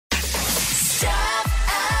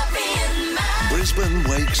Brisbane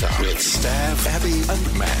Wakes Up with Stav, Abby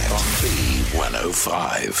and Matt on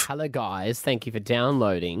B105. Hello, guys. Thank you for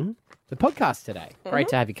downloading the podcast today. Great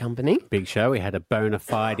to have your company. Big show. We had a bona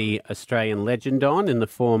fide Australian legend on in the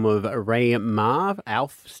form of Ray Marv,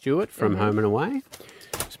 Alf Stewart from Home and Away.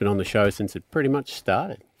 He's been on the show since it pretty much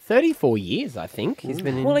started. 34 years, I think. He's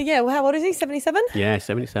been in... Well, yeah. Well, how old is he? 77? Yeah,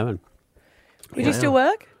 77. Would you still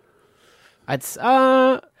work? It's,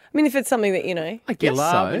 I mean, if it's something that, I guess get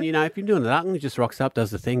love, so. and if you're doing that, he just rocks up,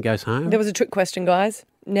 does the thing, goes home. There was a trick question, guys.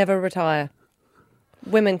 Never retire.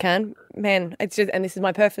 Women can. Men, it's just, and this is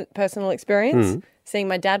my personal experience, seeing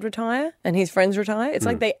my dad retire and his friends retire. It's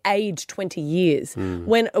like they age 20 years.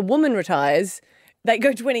 When a woman retires, they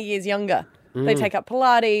go 20 years younger. They take up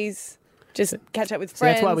Pilates, just catch up with So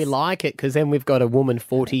friends. that's why we like it, because then we've got a woman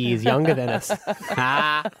 40 years younger than us.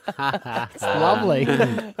 It's lovely.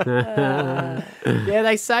 Yeah,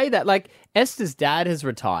 they say that. Like, Esther's dad has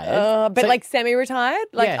retired. But So- like semi-retired.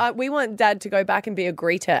 Like Yeah. we want Dad to go back and be a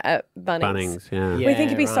greeter at Bunnings. Bunnings, yeah. We think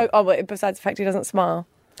he'd be right. so... Oh, but besides the fact he doesn't smile.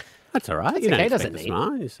 That's all right. That's You don't okay, expect doesn't to he?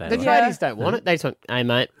 smile. You say, The like, tradies don't want it. They just want, hey,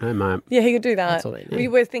 mate. hey, mate. Yeah, he could do that. That's all they need. We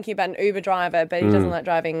were thinking about an Uber driver, but he doesn't like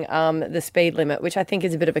driving the speed limit, which I think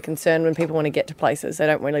is a bit of a concern when people want to get to places. They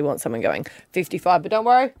don't really want someone going 55, but don't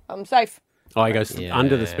worry, I'm safe. Oh, he goes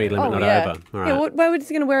under the speed limit, not yeah. over. All right. Yeah, where was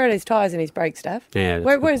he going to wear his tyres and his brakes, Steph? Yeah, that's a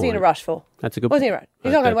Where good is he in a point. rush for? That's a good Wasn't he right?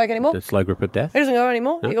 He's not going to work anymore. The slow grip of death. He doesn't go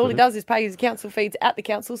anymore. No, All he does is pay his council fees at the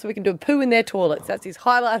council so we can do a poo in their toilets. That's his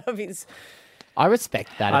highlight of his... I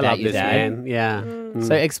respect that I about love your this dad. man. Yeah.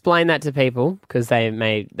 So explain that to people, because they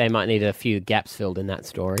might need a few gaps filled in that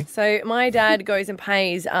story. So my dad goes and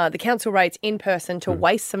pays the council rates in person to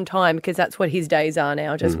waste some time, because that's what his days are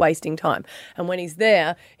now, just wasting time. And when he's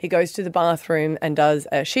there, he goes to the bathroom and does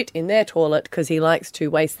a shit in their toilet, because he likes to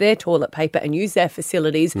waste their toilet paper and use their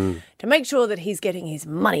facilities to make sure that he's getting his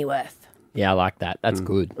money worth. Yeah, I like that. That's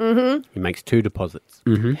good. He makes 2 deposits.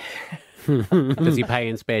 Does he pay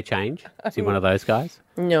in spare change? Is he one of those guys?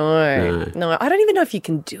 No. I don't even know if you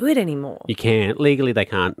can do it anymore. You can't. Legally, they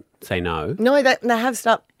can't say no. No, they have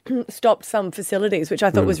stopped some facilities, which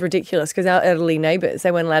I thought was ridiculous, because our elderly neighbours,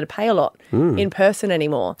 they weren't allowed to pay a lot in person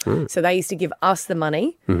anymore. So they used to give us the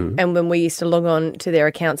money, and when we used to log on to their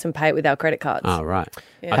accounts and pay it with our credit cards. Oh, right.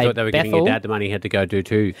 Yeah. I thought they were giving Bethel. your dad the money he had to go do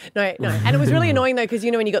too. No. And it was really annoying, though, because,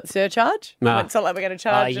 when you got the surcharge, it's not like we're going to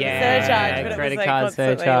charge them the surcharge. But credit it was card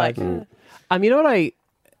constantly surcharge. You know what I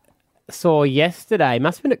saw yesterday?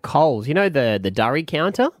 Must have been at Coles. You know the Durry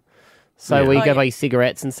counter? So where you go buy your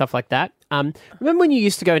cigarettes and stuff like that. Remember when you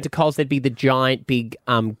used to go into Coles, there'd be the giant big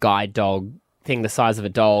guide dog thing the size of a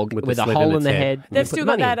dog with the a slit in hole in its the head. head. They've You put still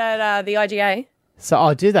got money in. that at the IGA.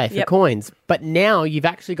 So, do they for Yep. coins? But now you've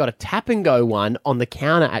actually got a tap and go one on the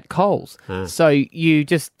counter at Coles. So you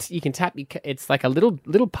can tap it's like a little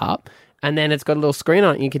pup, and then it's got a little screen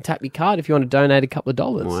on it. And you can tap your card if you want to donate a couple of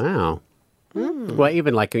dollars. Wow. Well,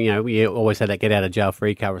 even like, we always had that get out of jail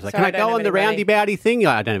free cover. It's like, Sorry, I can I don't go have on the any roundy bowdy thing?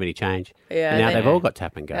 I don't have any change. Yeah, And now they- they've all got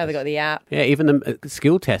tap and goes. Now they've got the app. Yeah, even the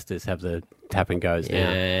skill testers have the tap and goes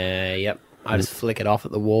now. Yep. I just flick it off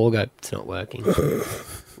at the wall. Go, it's not working.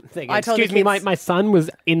 I told the Excuse me, kids- my son was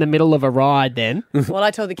in the middle of a ride then. Well,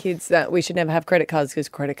 I told the kids that we should never have credit cards because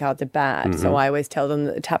credit cards are bad. So I always tell them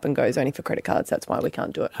that the tap and go is only for credit cards. That's why we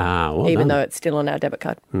can't do it. Well even done. though it's still on our debit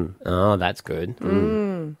card. Oh, that's good.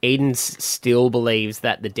 Eden still believes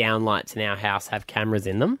that the downlights in our house have cameras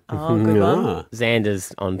in them. Oh, good one. Ah.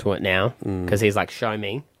 Xander's onto it now because he's like, show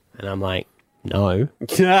me. And I'm like, no.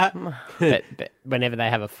 But whenever they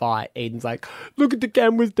have a fight, Eden's like, look at the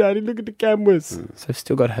cameras, Daddy, look at the cameras. So I've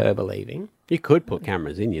still got her believing. You could put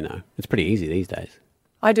cameras in, It's pretty easy these days.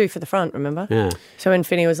 I do for the front, remember? Yeah. So when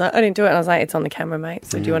Finney was like, I didn't do it, and I was like, it's on the camera, mate.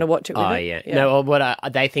 So do you want to watch it with Oh, it? yeah. No,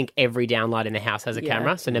 they think every downlight in the house has a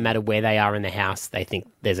camera. So no matter where they are in the house, they think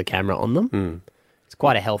there's a camera on them. It's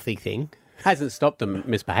quite a healthy thing. Hasn't stopped them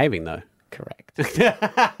misbehaving, though. Correct.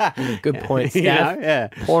 Good point, Stav. Yeah.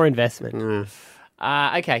 Poor investment.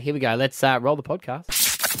 Okay, here we go. Let's roll the podcast.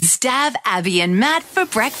 Stav, Abby and Matt for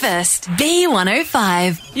breakfast.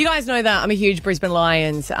 B105. You guys know that I'm a huge Brisbane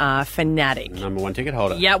Lions fanatic. Number 1 ticket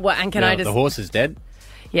holder. Yeah, well, and can I just... The horse is dead.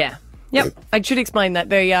 Yeah. Yep. I should explain that.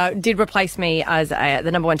 They did replace me as the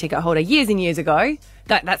number 1 ticket holder years and years ago.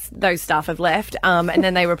 Those staff have left. And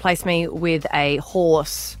then they replaced me with a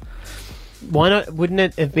horse. Why not? Wouldn't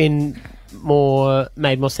it have made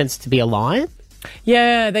more sense to be a lion?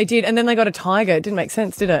 Yeah, they did. And then they got a tiger. It didn't make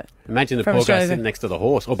sense, did it? Imagine the From poor guy Australia. sitting next to the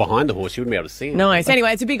horse or behind the horse. You wouldn't be able to see him. No. So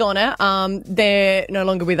anyway, it's a big honour. They're no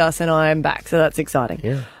longer with us and I'm back. So that's exciting.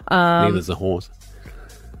 Yeah. Neither's the horse.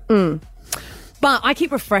 But I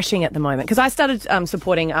keep refreshing at the moment because I started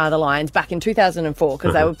supporting the Lions back in 2004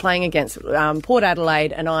 because they were playing against Port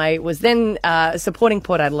Adelaide, and I was then supporting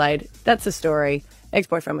Port Adelaide. That's the story.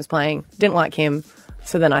 Ex-boyfriend was playing, didn't like him,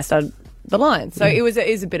 so then I started the Lions. So it was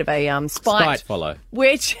a bit of a spite follow,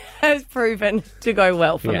 which has proven to go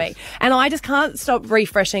well for me. And I just can't stop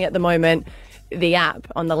refreshing at the moment the app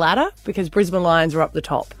on the ladder because Brisbane Lions are up the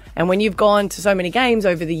top. And when you've gone to so many games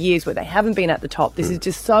over the years where they haven't been at the top, this is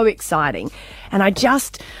just so exciting. And I'm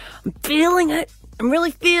feeling it. I'm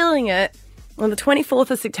really feeling it on the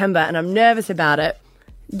 24th of September, and I'm nervous about it.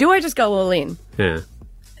 Do I just go all in? Yeah.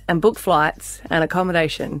 And book flights and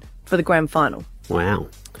accommodation for the grand final? Wow.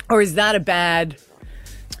 Or is that a bad...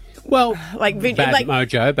 Well, bad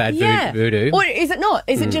mojo, bad voodoo. Or is it not?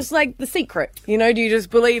 Is it just like The Secret? You know, do you just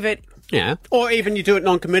believe it? Yeah. Or even you do it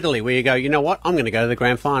non-committally where you go, you know what, I'm going to go to the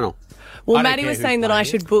grand final. Well, Maddie was saying that I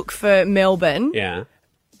should book for Melbourne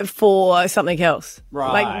for something else.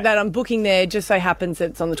 Right. Like that I'm booking there just so happens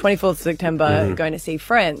it's on the 24th of September going to see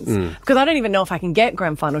friends. Because I don't even know if I can get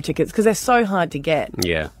grand final tickets because they're so hard to get.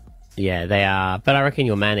 Yeah. Yeah, they are. But I reckon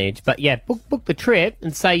you'll manage. But yeah, book the trip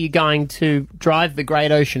and say you're going to drive the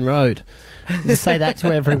Great Ocean Road. Just say that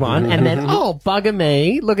to everyone. And then, bugger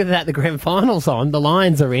me. Look at that. The grand final's on. The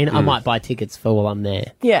Lions are in. I might buy tickets for while I'm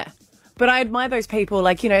there. Yeah. But I admire those people,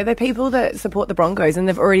 like, you know, the people that support the Broncos and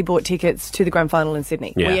they've already bought tickets to the grand final in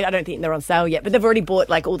Sydney. Yeah. Well, I don't think they're on sale yet, but they've already bought,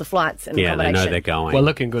 like, all the flights and accommodation. Yeah, they know they're going. We're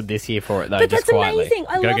looking good this year for it, though, but just that's quietly. amazing.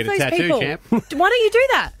 I love get a those tattoo, people. champ. Why don't you do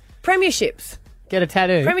that? Premierships. Get a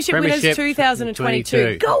tattoo. Premiership winners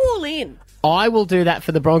 2022. Go all in. I will do that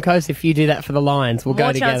for the Broncos if you do that for the Lions. We'll go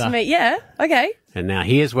More together. chance for me. Yeah, okay. And now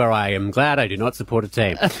here's where I am glad I do not support a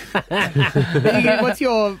team. What's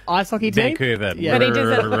your ice hockey team? Vancouver. Yeah. But he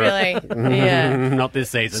doesn't really. Yeah. Not this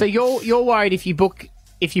season. So you're worried if you book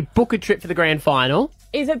a trip for the grand final.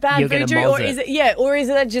 Is it bad You're gonna voodoo, moz or it. is it or is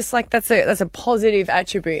it just like that's a positive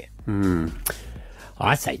attribute?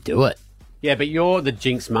 I say do it. Yeah, but you're the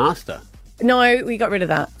jinx master. No, we got rid of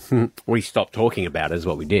that. We stopped talking about it is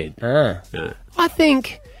what we did. I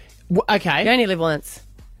think. Okay. You only live once.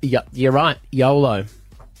 Yep, you're right. YOLO.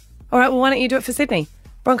 All right, well, why don't you do it for Sydney?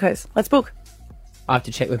 Broncos, let's book. I have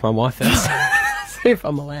to check with my wife first. See if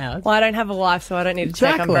I'm allowed. Well, I don't have a wife, so I don't need to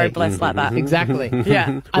check. I'm very blessed like that. Exactly.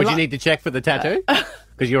 Yeah. Would you need to check for the tattoo?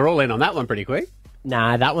 Because you're all in on that one pretty quick.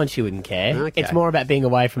 Nah, that one she wouldn't care. Okay. It's more about being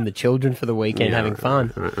away from the children for the weekend, having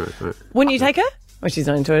fun. Wouldn't you take her? Well, she's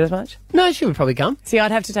not into it as much. No, she would probably come. See,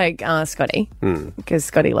 I'd have to take Scotty because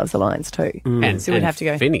Scotty loves the Lions too. And so we'd have to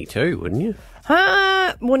go. Finny too, wouldn't you?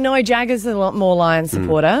 Well, no, Jagger's a lot more Lions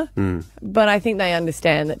supporter, but I think they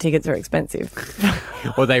understand that tickets are expensive.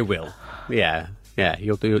 Or they will. Yeah. Yeah,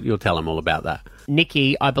 you'll tell them all about that.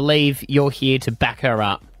 Nikki, I believe you're here to back her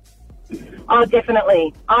up. Oh,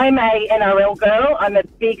 definitely. I'm a NRL girl. I'm a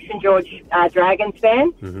big St George Dragons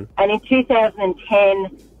fan. And in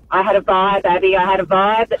 2010, I had a vibe, Abby. I had a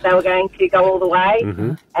vibe that they were going to go all the way.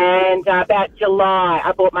 And about July,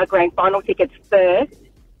 I bought my grand final tickets first.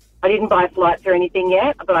 I didn't buy flights or anything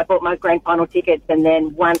yet, but I bought my grand final tickets. And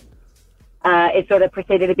then once it sort of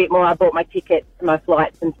proceeded a bit more, I bought my tickets, my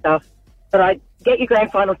flights and stuff. But I get your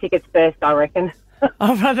grand final tickets first, I reckon.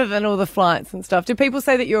 Rather than all the flights and stuff. Do people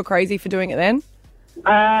say that you were crazy for doing it then?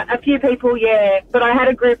 A few people, yeah. But I had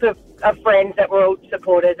a group of friends that were all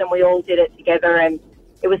supporters and we all did it together and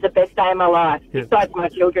it was the best day of my life, besides my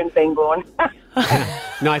children being born.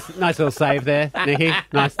 Nice little save there, Nikki.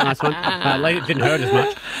 Nice one. It didn't hurt as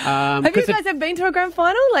much. Have you guys ever been to a grand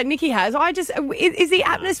final? Like Nikki has. Is the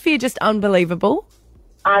atmosphere just unbelievable?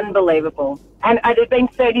 Unbelievable. And it had been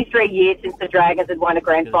 33 years since the Dragons had won a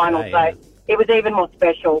grand final, so it was even more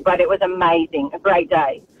special, but it was amazing, a great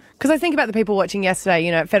day. Because I think about the people watching yesterday,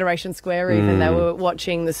 at Federation Square even, they were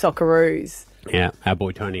watching the Socceroos. Yeah, our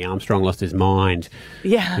boy Tony Armstrong lost his mind.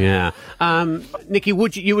 Yeah. Yeah. Nikki,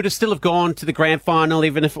 you would have still have gone to the grand final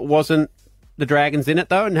even if it wasn't the Dragons in it,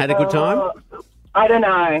 though, and had a good time? I don't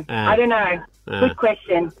know. Good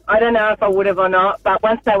question. I don't know if I would have or not, but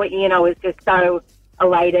once they were in, I was just so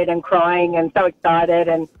elated and crying and so excited,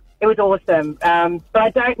 and it was awesome. But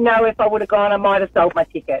I don't know if I would have gone. I might have sold my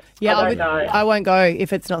ticket. Yeah, I don't know. I won't go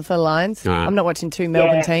if it's not for the Lions. Right. I'm not watching two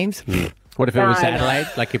Melbourne teams. What if it was Adelaide?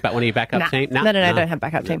 Like one of your backup team? No, don't have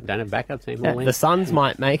backup team. Don't have backup team. Yeah, the Suns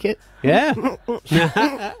might make it. Yeah.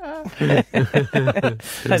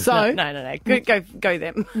 So no. Go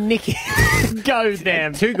them. Nikki, go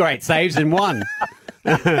them. Two great saves in one.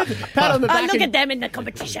 Pat on the back. Look at them in the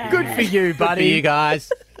competition. Good for you, Good for buddy. you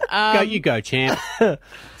guys. You go, champ.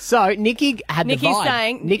 So Nikki had Nikki's the vibe.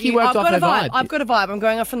 saying... Nikki worked off her vibe. I've got a vibe. I'm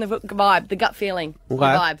going off from the vibe, the gut feeling. The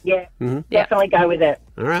vibe. Yeah, definitely go with it.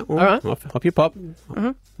 All right. Well, All right. Off you pop.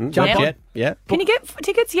 Jump Yeah. on. Jet. Yeah. Can you get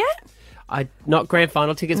tickets yet? Not grand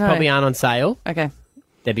final tickets No. probably aren't on sale. Okay.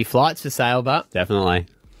 There'd be flights for sale, but Definitely.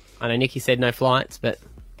 I know Nikki said no flights, but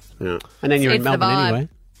Yeah. And then you're in It's the Melbourne vibe. anyway.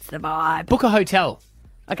 It's the vibe. book a hotel.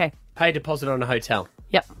 Okay. Pay a deposit on a hotel.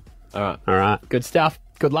 Yep. All right. All right. Good stuff.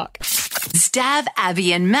 Good luck. Stab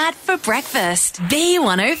Abby and Matt for breakfast.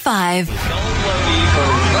 B105.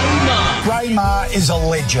 Raymar is a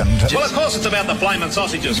legend. Well, of course it's about the flaming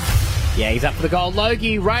sausages. Yeah, he's up for the gold.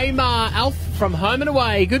 Logie, Raymar, Alf from Home and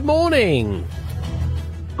Away. Good morning.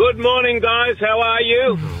 Good morning, guys. How are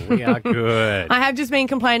you? We are good. I have just been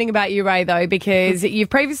complaining about you, Ray, though, because you've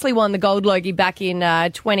previously won the Gold Logie back in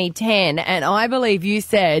 2010, and I believe you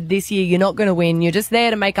said this year you're not going to win. You're just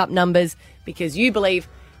there to make up numbers because you believe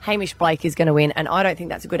Hamish Blake is going to win, and I don't think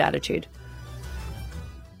that's a good attitude.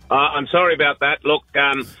 I'm sorry about that. Look,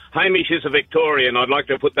 Hamish is a Victorian. I'd like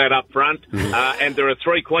to put that up front. And there are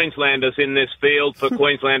 3 Queenslanders in this field for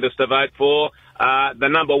Queenslanders to vote for. The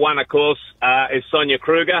number 1, of course, is Sonia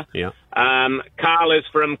Kruger. Yeah. Carl is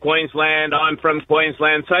from Queensland. I'm from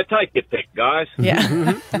Queensland. So take your pick, guys.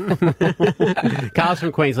 Yeah. Carl's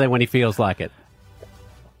from Queensland when he feels like it.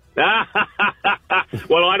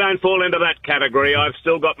 Well, I don't fall into that category. I've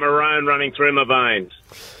still got maroon running through my veins.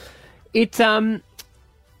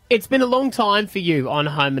 It's been a long time for you on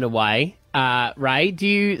Home and Away, Ray. Do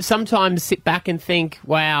you sometimes sit back and think,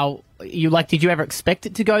 wow, did you ever expect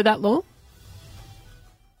it to go that long?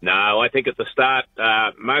 No, I think at the start,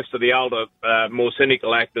 most of the older, more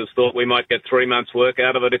cynical actors thought we might get 3 months' work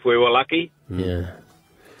out of it if we were lucky. Yeah.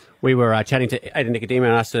 We were chatting to Ada Nicodemo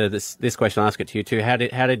and asked her this question. I'll ask it to you too. How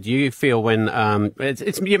did you feel when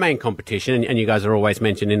it's your main competition and you guys are always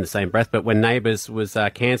mentioned in the same breath? But when Neighbours was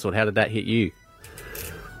cancelled, how did that hit you?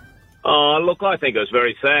 Oh, look, I think it was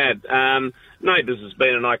very sad. Neighbours has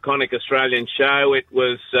been an iconic Australian show. It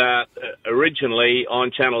was originally on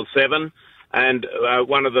Channel 7, and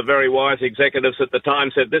one of the very wise executives at the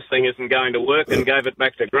time said this thing isn't going to work and gave it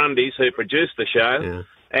back to Grundy's, who produced the show. Yeah.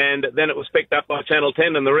 And then it was picked up by Channel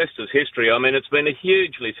 10, and the rest is history. I mean, it's been a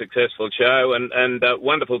hugely successful show and a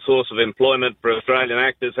wonderful source of employment for Australian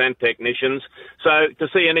actors and technicians. So to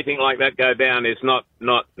see anything like that go down is not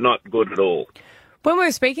good at all. When we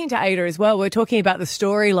were speaking to Ada as well, we were talking about the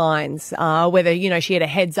storylines, whether, she had a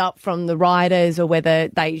heads up from the writers or whether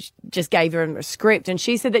they just gave her a script. And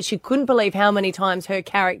she said that she couldn't believe how many times her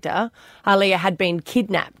character, Leah, had been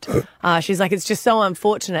kidnapped. She's like, it's just so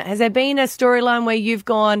unfortunate. Has there been a storyline where you've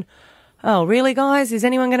gone, oh, really, guys? Is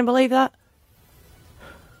anyone going to believe that?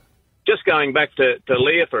 Just going back to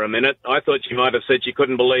Leah for a minute, I thought she might have said she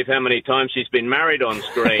couldn't believe how many times she's been married on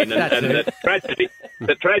screen. and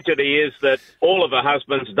the tragedy is that all of her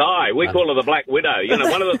husbands die. We call her the Black Widow.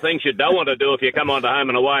 One of the things you don't want to do if you come on to Home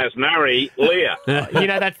and Away is marry Leah.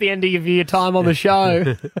 That's the end of your time on the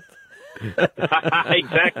show.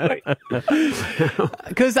 Exactly.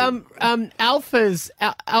 Because Alpha's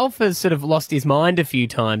sort of lost his mind a few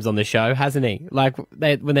times on the show, hasn't he? Like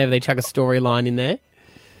whenever they chuck a storyline in there.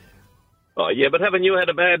 Oh, yeah, but haven't you had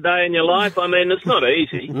a bad day in your life? I mean, it's not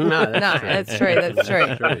easy. No, that's true. That's true.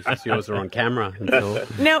 It's just yours are on camera.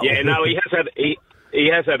 Now, Yeah, no, he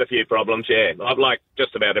has had a few problems, yeah. I've like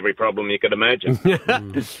just about every problem you could imagine.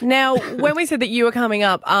 Now, when we said that you were coming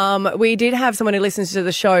up, we did have someone who listens to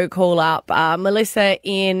the show call up. Melissa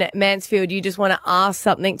in Mansfield, you just want to ask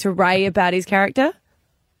something to Ray about his character?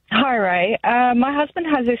 Hi, Ray. My husband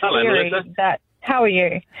has this Hello, theory Melissa. that... How are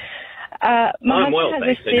you? My I'm husband well, has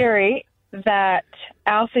thanks, this theory that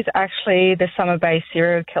Alf is actually the Summer Bay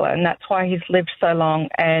serial killer, and that's why he's lived so long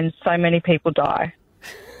and so many people die.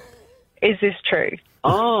 Is this true?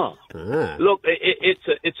 Oh, look,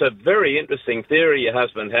 it's a very interesting theory your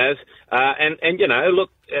husband has, and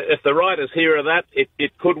look, if the writers hear of that,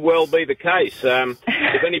 it could well be the case.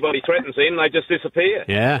 If anybody threatens him, they just disappear.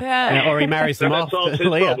 Yeah. Or he marries So them that off. solves his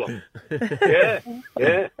Leah. problem.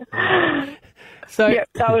 Yeah. So Yep,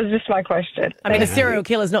 that was just my question. I mean, a serial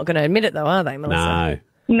killer's not going to admit it, though, are they, Melissa?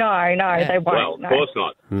 No, they Well, won't. of course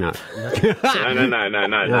not. No.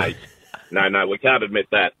 No, we can't admit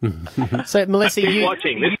that. So, Melissa, Keep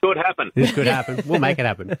watching. This could happen. This could happen. We'll make it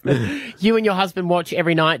happen. you and your husband watch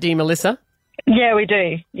every night, do you, Melissa? Yeah, we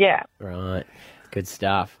do. Yeah. Right. Good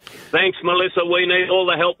stuff. Thanks, Melissa. We need all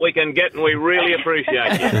the help we can get, and we really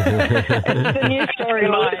appreciate you. It's the new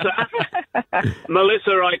storyline.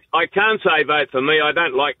 Melissa, I can't say vote for me. I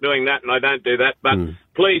don't like doing that, and I don't do that. But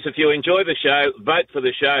please, if you enjoy the show, vote for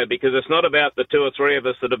the show, because it's not about the 2 or 3 of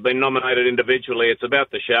us that have been nominated individually. It's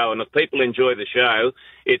about the show, and if people enjoy the show,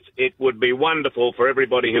 it would be wonderful for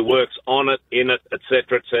everybody who works on it, in it,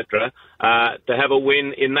 etc., to have a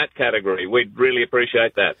win in that category. We'd really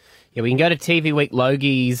appreciate that. Yeah, we can go to TV Week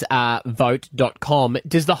Logies, vote.com.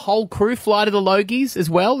 Does the whole crew fly to the Logies as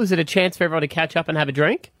well? Is it a chance for everyone to catch up and have a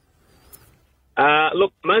drink?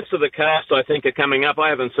 Look, most of the cast, I think, are coming up. I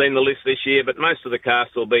haven't seen the list this year, but most of the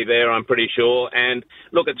cast will be there, I'm pretty sure. And,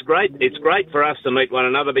 look, it's great. It's great for us to meet one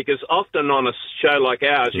another, because often on a show like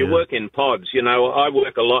ours, you work in pods. You know, I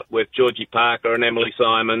work a lot with Georgie Parker and Emily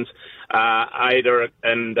Simons, Ada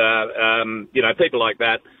and, people like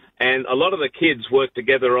that. And a lot of the kids work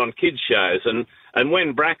together on kids' shows. And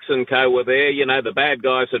when Brax and co were there, the bad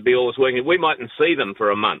guys would be always working. We mightn't see them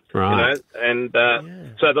for a month, Right. And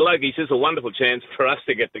so the Logies is a wonderful chance for us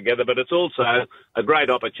to get together, but it's also a great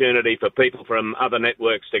opportunity for people from other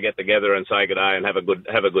networks to get together and say good day and have a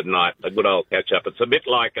good night, a good old catch-up. It's a bit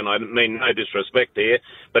like, and I mean no disrespect here,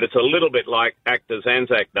 but it's a little bit like Actors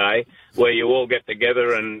Anzac Day, where you all get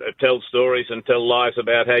together and tell stories and tell lies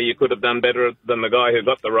about how you could have done better than the guy who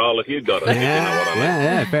got the role if you got it. Yeah, if you know what I mean.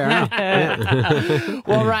 yeah, fair enough. Yeah.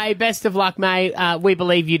 Well, Ray, best of luck, mate. We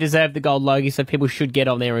believe you deserve the gold Logie, so people should get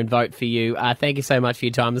on there and vote for you. Thank you so much for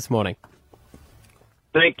your time this morning.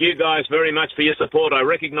 Thank you guys very much for your support. I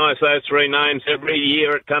recognise those 3 names every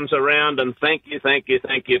year it comes around, and thank you for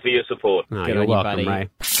your support. No, Good you're on you, welcome, buddy. Ray.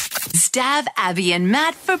 Stav, Abby and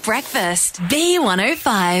Matt for breakfast.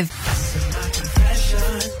 B105.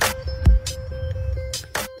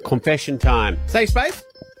 Confession time. Safe space?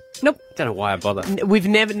 Nope. Don't know why I bother.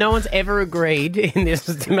 No one's ever agreed in this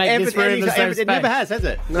to make this room a safe space. It never has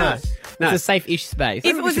it? No. It's a safe-ish space.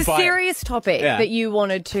 If it was a serious topic that you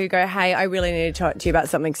wanted to go, hey, I really need to talk to you about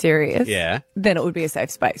something serious, then it would be a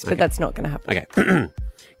safe space. But that's not going to happen. Okay.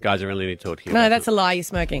 Guys, I really need to talk to you. No, that's a lie. You're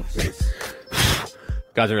smoking.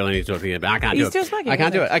 Guys, I really need to talk to you, but I can't do You're it. still smoking, I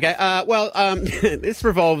can't do it. Okay. This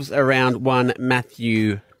revolves around one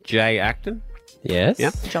Matthew J. Acton. Yes.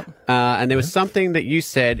 Yeah. And there was something that you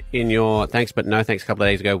said in your thanks but no thanks a couple of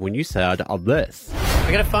days ago when you said this.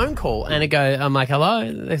 I got a phone call and I'm like,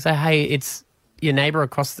 hello. They say, hey, it's your neighbour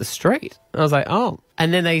across the street. I was like, oh.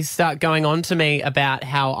 And then they start going on to me about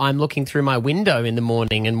how I'm looking through my window in the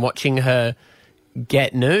morning and watching her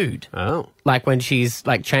get nude. Oh. Like when she's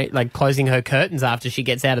like closing her curtains after she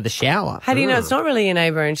gets out of the shower. How do you know it's not really your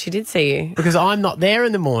neighbour and she did see you? Because I'm not there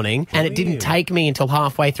in the morning, and it didn't take me until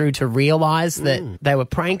halfway through to realise that they were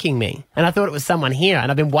pranking me. And I thought it was someone here,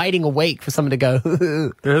 and I've been waiting a week for someone to go,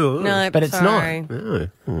 No, but it's sorry. not.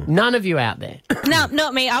 None of you out there. No,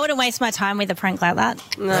 not me. I wouldn't waste my time with a prank like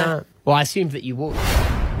that. No. Well, I assumed that you would.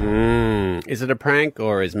 Is it a prank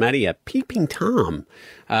or is Maddie a peeping Tom?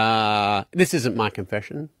 This isn't my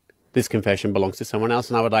confession. This confession belongs to someone else,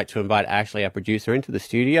 and I would like to invite Ashley, our producer, into the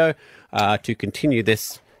studio to continue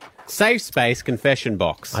this safe space confession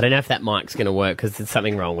box. I don't know if that mic's going to work because there's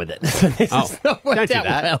something wrong with it. So this has not worked don't do out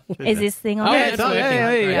that. well. Is this thing on? Oh, yeah, it's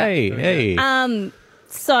working. Hey.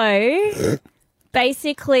 So,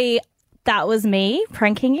 basically, that was me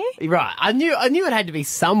pranking you. Right. I knew it had to be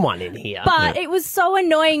someone in here. But it was so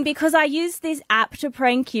annoying because I used this app to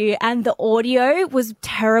prank you and the audio was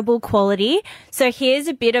terrible quality. So here's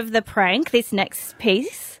a bit of the prank, this next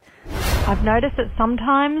piece. I've noticed that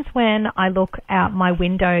sometimes when I look out my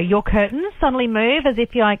window, your curtains suddenly move as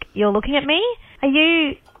if you're looking at me. Are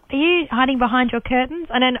you hiding behind your curtains?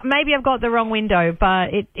 And then maybe I've got the wrong window,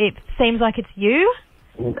 but it seems like it's you.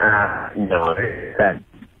 No, that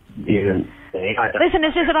didn't see. Listen,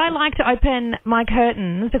 it's just that I like to open my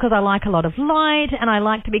curtains because I like a lot of light and I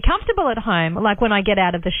like to be comfortable at home, like when I get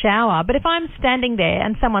out of the shower. But if I'm standing there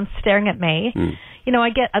and someone's staring at me, I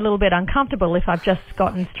get a little bit uncomfortable if I've just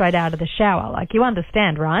gotten straight out of the shower. Like, you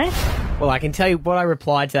understand, right? Well, I can tell you what I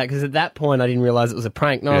replied to that, because at that point I didn't realise it was a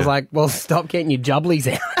prank. And I was like, well, stop getting your jubblies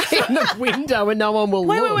out in the window and no one will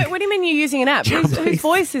look. Wait. What do you mean you're using an app? Whose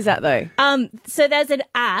voice is that, though? So there's an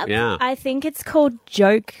app. Yeah. I think it's called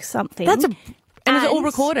Joke something. And is it all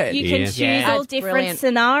recorded? You can choose all That's different brilliant.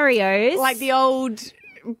 scenarios. Like the old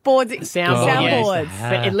soundboards.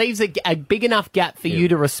 But it leaves a big enough gap for you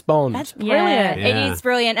to respond. That's brilliant. Yeah. It is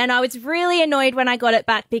brilliant. And I was really annoyed when I got it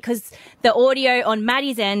back because the audio on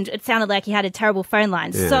Maddie's end, it sounded like he had a terrible phone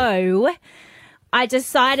line. Yeah. So I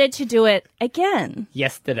decided to do it again.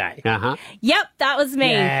 Yesterday. Uh-huh. Yep, that was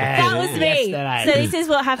me. Yeah, That was me. yesterday. So this is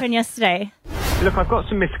what happened yesterday. Look, I've got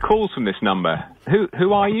some missed calls from this number.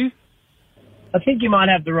 Who are you? I think you might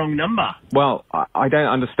have the wrong number. Well, I don't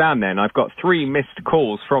understand then. I've got 3 missed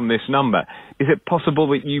calls from this number. Is it possible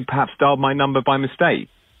that you perhaps dialed my number by mistake?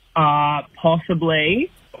 Possibly.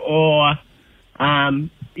 Or, are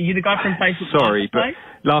you the guy from Facebook? Sorry, but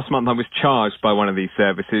last month I was charged by one of these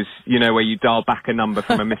services, you know, where you dial back a number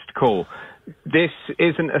from a missed call. This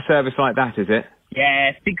isn't a service like that, is it?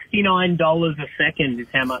 Yeah, $69 a second is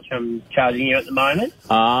how much I'm charging you at the moment. Okay.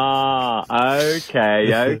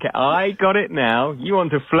 I got it now. You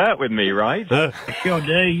want to flirt with me, right? I sure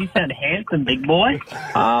do. You sound handsome, big boy.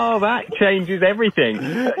 Oh, that changes everything.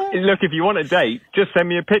 Look, if you want a date, just send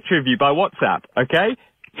me a picture of you by WhatsApp, okay?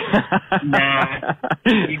 Nah,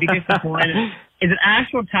 you'd be disappointed. Is it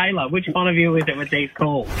Ash or Taylor? Which one of you is it with these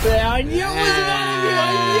calls? I knew it was one of you.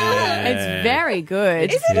 I knew it. It's very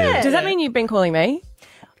good. Isn't it? Does that mean you've been calling me?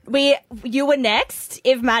 You were next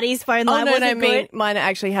if Maddie's phone line wasn't good. Mine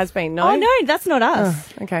actually has been. No. Oh, no, that's not us.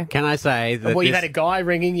 Okay. Can I say that Well, you've had a guy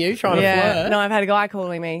ringing you trying to flirt. No, I've had a guy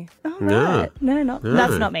calling me. No. No,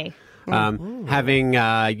 that's not me. Having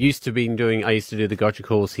I used to do the gotcha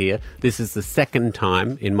calls here. This is the second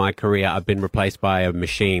time in my career I've been replaced by a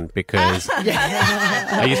machine because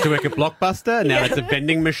I used to work at Blockbuster and now it's a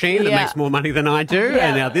vending machine that makes more money than I do.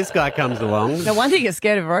 And now this guy comes along. No wonder you're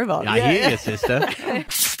scared of robots. I hear you, sister.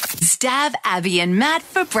 Stab Abby and Matt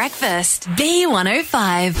for breakfast.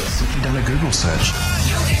 B105. Simply done a Google search.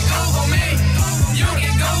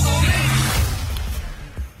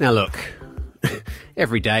 Now look,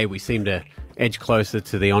 every day we seem to edge closer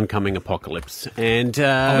to the oncoming apocalypse. And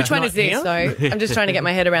which one is this, though? I'm just trying to get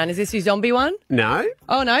my head around. Is this your zombie one? No.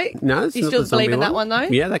 Oh, no? No, it's You not still the zombie believe in that one, though?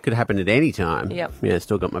 Yeah, that could happen at any time. Yep. Yeah,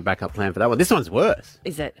 still got my backup plan for that one. This one's worse.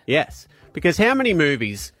 Is it? Yes, because how many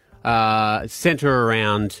movies centre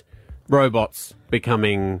around robots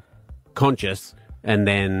becoming conscious and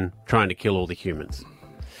then trying to kill all the humans?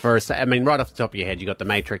 Right off the top of your head, you got The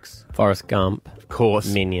Matrix, Forrest Gump, of course,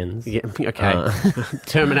 Minions. Yeah, okay,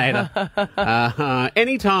 Terminator.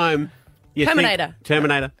 Anytime you Terminator.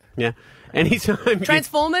 Terminator. Yeah. Anytime.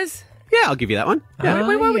 Transformers. Yeah, I'll give you that one. Yeah.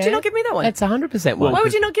 Why would you not give me that one? It's 100% one. Why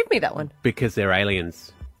would you not give me that one? Because they're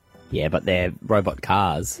aliens. Yeah, but they're robot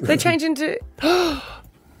cars. They change into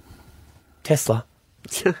Tesla.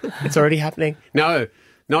 It's already happening. No.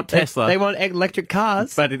 Not Tesla. They want electric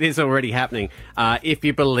cars. But it is already happening. If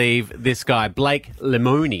you believe this guy, Blake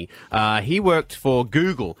Lemoine, he worked for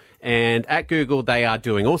Google. And at Google, they are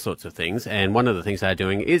doing all sorts of things. And one of the things they're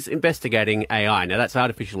doing is investigating AI. Now, that's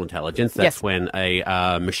artificial intelligence. That's when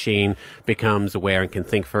a machine becomes aware and can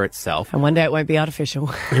think for itself. And one day it won't be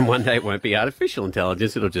artificial. And one day it won't be artificial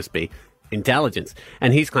intelligence. It'll just be intelligence.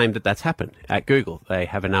 And he's claimed that that's happened at Google. They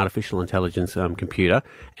have an artificial intelligence computer,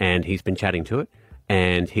 and he's been chatting to it.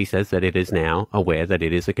 And he says that it is now aware that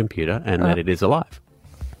it is a computer and that it is alive.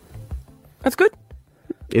 That's good.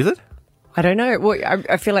 Is it? I don't know. Well,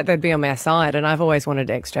 I feel like they'd be on our side, and I've always wanted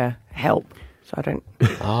extra help. So I don't.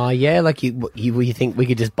 Oh, yeah, like you think we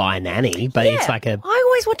could just buy a nanny, but it's like a. I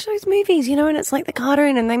always watch those movies, and it's like the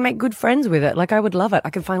cartoon, and they make good friends with it. Like, I would love it. I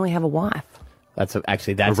could finally have a wife. That's a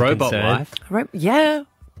robot concern. wife. Yeah.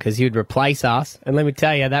 Because you'd replace us, and let me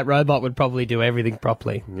tell you, that robot would probably do everything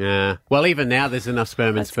properly. Yeah. Well, even now, there's enough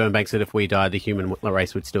sperm and sperm banks that if we died, the human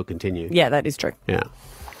race would still continue. Yeah, that is true. Yeah.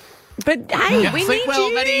 But hey, we sleep need well,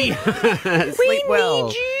 you. Betty. Sleep well.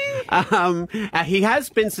 Need you. He has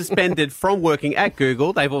been suspended from working at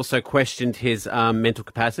Google. They've also questioned his mental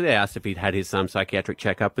capacity. They asked if he'd had his psychiatric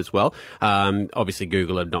checkup as well. Obviously,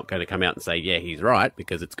 Google are not going to come out and say, yeah, he's right,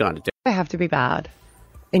 because it's going to. They have to be bad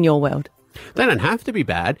in your world. They don't have to be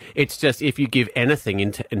bad. It's just if you give anything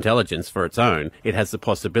intelligence for its own, it has the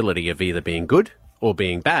possibility of either being good or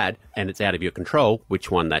being bad, and it's out of your control which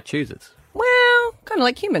one that chooses. Well, kind of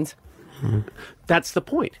like humans. That's the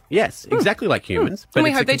point. Yes, exactly like humans. And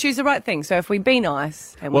we hope they choose the right thing. So if we be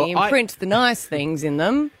nice and we imprint the nice things in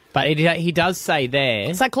them. But he does say there.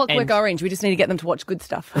 It's like Clockwork Orange. We just need to get them to watch good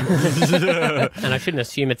stuff. And I shouldn't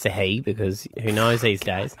assume it's a he, because who knows these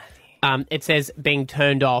days. It says being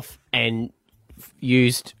turned off and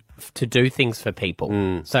used to do things for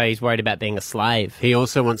people. So he's worried about being a slave. He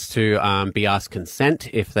also wants to be asked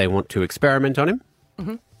consent if they want to experiment on him.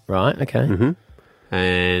 Mm-hmm. Right, okay. Mm-hmm.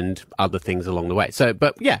 And other things along the way. So,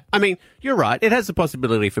 but yeah, I mean, you're right. It has the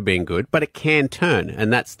possibility for being good, but it can turn.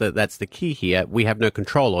 And that's the key here. We have no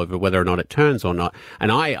control over whether or not it turns or not. And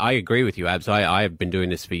I agree with you, Abs. I have been doing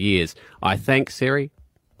this for years. I thank Siri.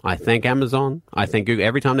 I thank Amazon. I thank Google.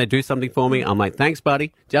 Every time they do something for me, I'm like, thanks,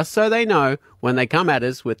 buddy. Just so they know, when they come at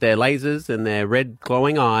us with their lasers and their red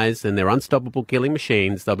glowing eyes and their unstoppable killing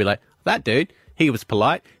machines, they'll be like, that dude, he was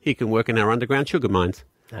polite. He can work in our underground sugar mines.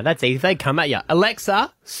 No, that's easy. They come at you.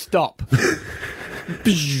 Alexa, stop.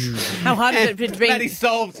 How hard has it been? Maddie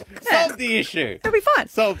solved the issue. It'll be fine.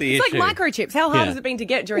 Solved the it's issue. like microchips. How hard Yeah. has it been to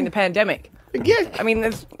get during the pandemic? Yeah. I mean,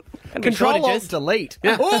 there's Control Alt Delete.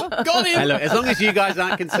 Yeah. Oh, got him. Hey, look, as long as you guys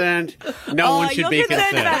aren't concerned, no one should be you're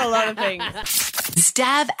concerned. concerned about a lot of things.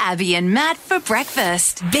 Stab Abby and Matt for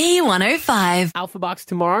breakfast. B105. Alpha Bucks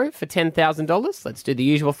tomorrow for $10,000. Let's do the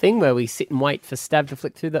usual thing where we sit and wait for Stav to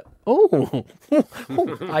flick through the... Oh,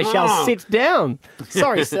 I shall sit down.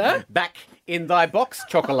 Sorry, sir. Back in thy box,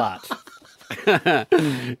 chocolate.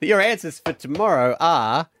 Your answers for tomorrow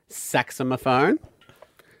are saxophone,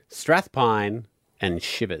 Strathpine, and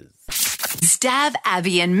shivers. Stab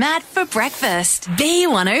Abby and Matt for breakfast.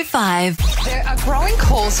 B105. There are growing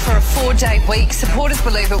calls for a 4-day week. Supporters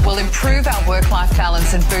believe it will improve our work-life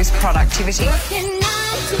balance and boost productivity.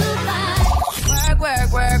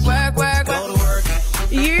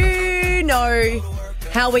 You know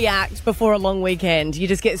how we act before a long weekend. You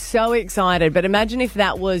just get so excited. But imagine if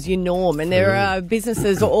that was your norm. And there are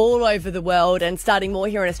businesses all over the world and starting more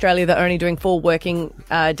here in Australia that are only doing 4 working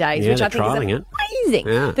days, which I think is amazing.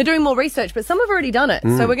 Yeah. They're doing more research, but some have already done it.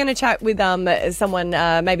 So we're going to chat with someone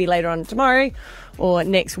maybe later on tomorrow or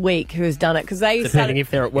next week who has done it because they Depending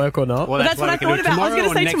if they're at work or not. Well, that's what I thought about. I was going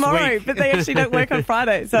to say tomorrow, but they actually don't work on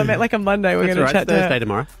Friday. So I meant like a Monday. We're going to chat to Thursday her.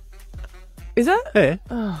 tomorrow. Is it? Yeah.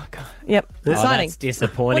 Oh, God. Yep. Oh, Exciting. that's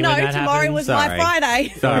disappointing. Well, when no, that tomorrow happens. was my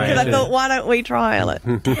Friday. Sorry. Because I thought, why don't we trial it?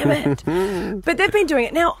 Damn it. But they've been doing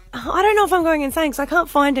it. Now, I don't know if I'm going insane because I can't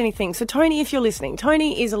find anything. So, Tony, if you're listening,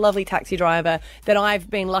 Tony is a lovely taxi driver that I've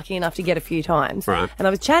been lucky enough to get a few times. Right. And I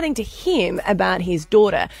was chatting to him about his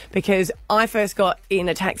daughter because I first got in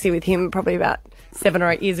a taxi with him probably about 7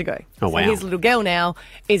 or 8 years ago. Oh, So wow. his little girl now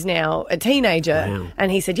is now a teenager. Wow.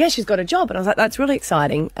 And he said, yeah, she's got a job. And I was like, that's really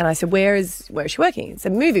exciting. And I said, where is she working? He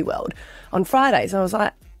said, Movie World on Fridays. And I was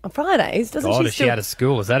like, on Fridays? Doesn't God, she is still... she out of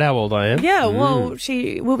school? Is that how old I am? Yeah, well,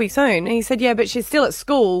 she will be soon. And he said, yeah, but she's still at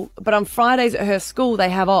school. But on Fridays at her school, they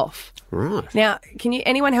have off. Right. Now, can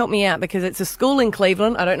anyone help me out? Because it's a school in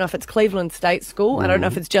Cleveland. I don't know if it's Cleveland State School. I don't know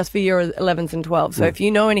if it's just for year 11s and 12s. So if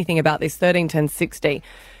you know anything about this, 13, 10, 60.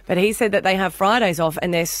 But he said that they have Fridays off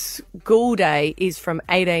and their school day is from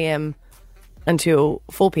 8 a.m. until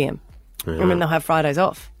 4 p.m. And then they'll have Fridays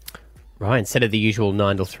off. Right, instead of the usual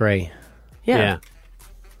 9 till 3. Yeah.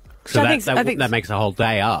 So I think- that makes a whole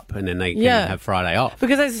day up, and then they can Yeah. have Friday off.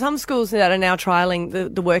 Because there's some schools that are now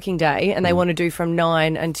trialling the working day and they want to do from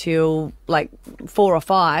 9 until like 4 or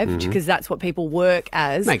 5 because that's what people work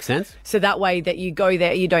as. Makes sense. So that way that you go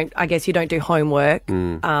there, you don't do homework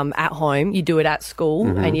at home. You do it at school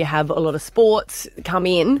and you have a lot of sports come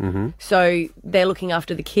in. So they're looking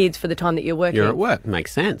after the kids for the time that you're working. You're at work.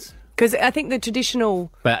 Makes sense. Because I think the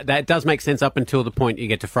traditional... But that does make sense up until the point you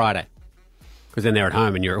get to Friday. Because then they're at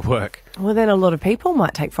home and you're at work. Well, then a lot of people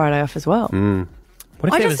might take Friday off as well. What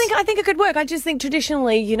if I there just was- think it could work. I just think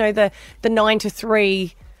traditionally, you know, the 9 to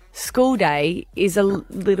 3 school day is a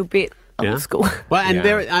little bit old school. Well, and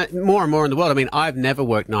there are more and more in the world. I mean, I've never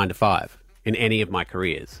worked 9 to 5 in any of my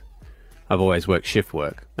careers. I've always worked shift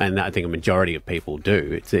work, and I think a majority of people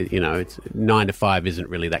do. It's 9 to 5 isn't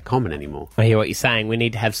really that common anymore. I hear what you're saying. We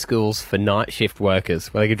need to have schools for night shift workers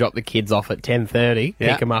where they can drop the kids off at 10:30,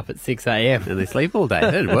 Yeah. pick them up at 6 a.m. And they sleep all day.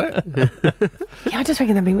 That'd work. Yeah, I just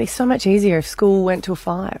reckon that'd be so much easier if school went till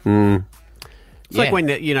 5. It's like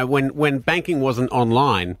when banking wasn't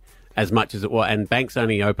online as much as it was, and banks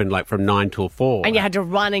only opened like from 9 till 4. And you had to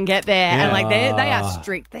run and get there. And like they are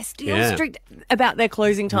strict. They're still strict about their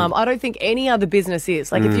closing time. I don't think any other business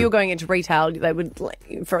is. Like if you were going into retail, they would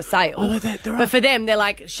for a sale. But for them, they're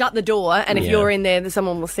like shut the door, and if you're in there, then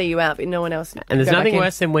someone will see you out, but no one else. And there's go back nothing in.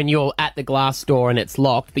 worse than when you're at the glass door and it's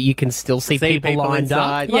locked, but you can still see people lined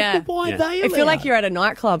inside. up. Yeah. Like, why are they I feel like you're at a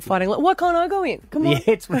nightclub fighting. Like, why can't I go in? Come on. Yeah,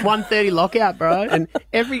 it's 1:30 lockout, bro. And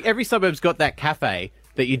every suburb's got that cafe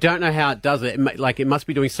that you don't know how it does it. It must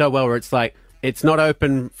be doing so well where it's like it's not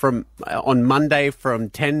open from on Monday from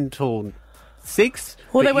 10 till 6.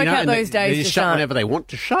 Well, But, they work out and those days They just just shut aren't- whenever they want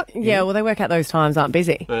to shut. Yeah, well, they work out those times aren't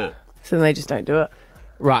busy. Yeah. So then they just don't do it.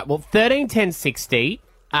 Right, well, 13 10 60,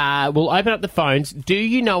 we'll open up the phones. Do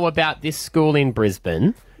you know about this school in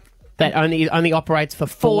Brisbane that only operates for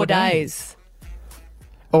 4 days?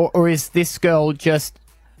 Or is this girl just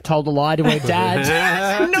told a lie to her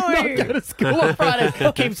dad? No. Not go to school on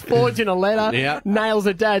Friday. Keeps forging a letter. Yeah. Nails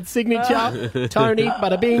her dad's signature. Tony,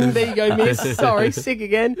 bada bing. There you go, miss. Sorry, sick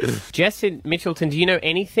again. Jess in Mitchelton, do you know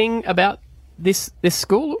anything about this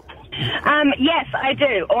school? Yes, I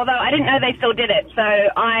do, although I didn't know they still did it. So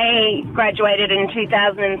I graduated in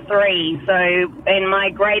 2003, so in my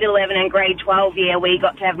grade 11 and grade 12 year, we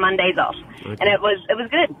got to have Mondays off, and it was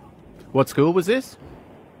good. What school was this?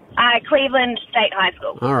 Cleveland State High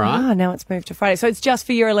School. All right. Ah, now it's moved to Friday. So it's just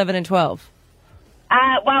for year 11 and 12?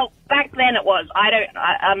 Well, back then it was.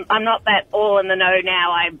 I'm not that all in the know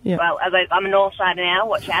now. I'm a North Sider now.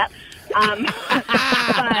 Watch out.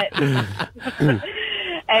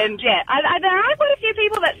 And yeah, there are quite a few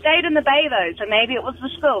people that stayed in the Bay though, so maybe it was the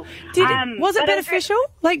school. Was it beneficial?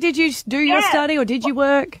 Like, did you do your study or did you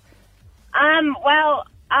work?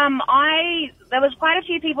 There was quite a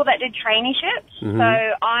few people that did traineeships. Mhm.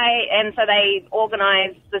 So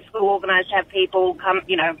the school organised to have people come,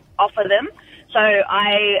 offer them. So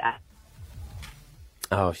I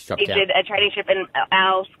did a traineeship in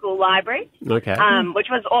our school library. Okay. Which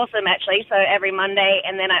was awesome actually. So every Monday,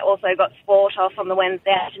 and then I also got sport off on the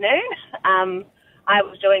Wednesday afternoon. I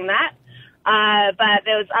was doing that. But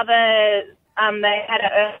there was they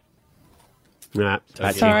had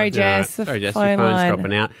Sorry, Jess. Sorry, Jess. Phone Your phone's line.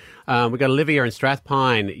 dropping out. We've got Olivia in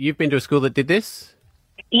Strathpine. You've been to a school that did this?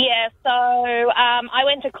 Yeah, so I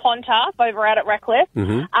went to Clontarf over out at Redcliffe.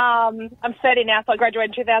 Mhm. I'm 30 now, so I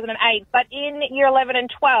graduated in 2008. But in year 11 and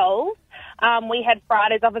 12, we had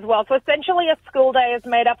Fridays off as well. So essentially a school day is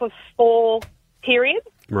made up of 4 periods.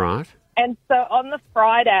 Right. And so on the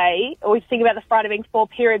Friday, or we think about the Friday being 4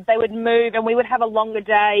 periods, they would move and we would have a longer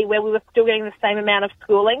day where we were still getting the same amount of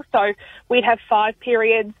schooling. So we'd have 5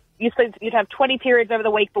 periods. You'd have 20 periods over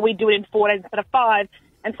the week, but we'd do it in 4 days instead of 5.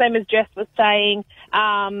 And same as Jess was saying,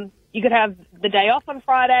 you could have the day off on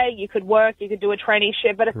Friday, you could work, you could do a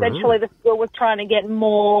traineeship, but essentially the school was trying to get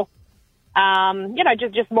more,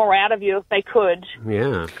 just more out of you if they could.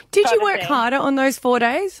 Yeah. Did sort you of work thing. harder on those 4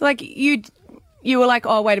 days? Like, you were like,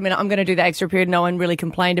 oh, wait a minute, I'm going to do the extra period. No one really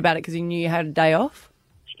complained about it because you knew you had a day off?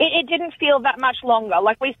 It didn't feel that much longer.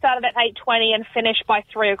 Like, we started at 8:20 and finished by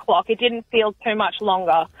 3 o'clock. It didn't feel too much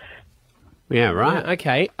longer. Yeah, right.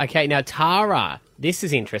 Okay, now Tara, this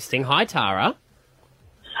is interesting. Hi, Tara.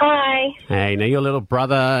 Hi. Hey, now your little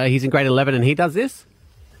brother, he's in grade 11 and he does this?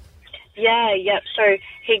 Yeah, yep. So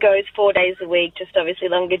he goes 4 days a week, just obviously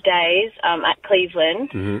longer days at Cleveland.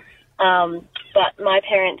 Mm-hmm. But my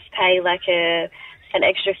parents pay like an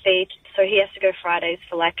extra fee, so he has to go Fridays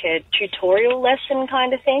for like a tutorial lesson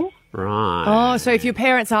kind of thing. Right. Oh, so if your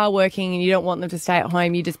parents are working and you don't want them to stay at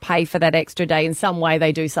home, you just pay for that extra day. In some way,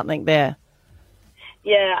 they do something there.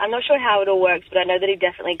 Yeah, I'm not sure how it all works, but I know that he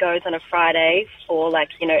definitely goes on a Friday for like,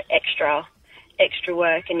 extra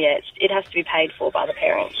work, and yeah, it has to be paid for by the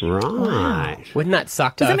parents. Right. Wouldn't that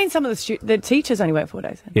suck? Does that mean some of the teachers only work 4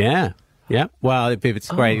 days? Yeah. Yeah. Well, if it's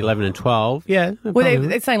grade 11 and 12, yeah. Well,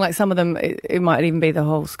 it's saying like some of them, it might even be the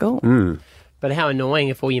whole school. Mm. But how annoying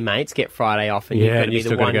if all your mates get Friday off and you're going to be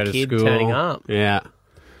the one kid turning up. Yeah.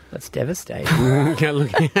 That's devastating. Yeah,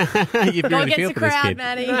 look, you Go really against feel the for this crowd, kid.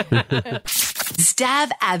 Maddie. Stab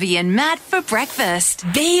Abby and Matt for breakfast.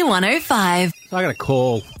 B105. So I got a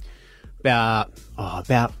call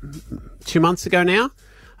about 2 months ago now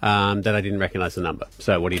that I didn't recognise the number.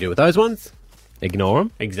 So what do you do with those ones? Ignore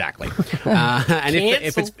them. Exactly. And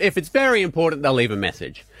if it's very important, they'll leave a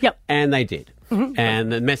message. Yep. And they did. Mhm.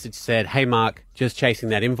 And the message said, "Hey Mark, just chasing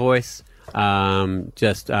that invoice. Letting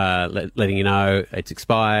you know it's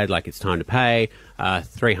expired, like it's time to pay,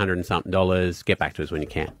 $300 and something. Get back to us when you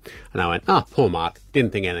can." And I went, "Oh, poor Mark.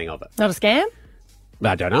 Didn't think anything of it." Not a scam?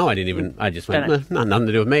 I don't know. I just went, Don't know. nothing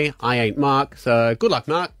to do with me. I ain't Mark. So good luck,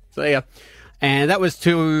 Mark. See ya. And that was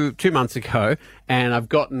two months ago. And I've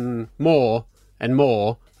gotten more and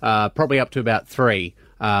more, probably up to about 3.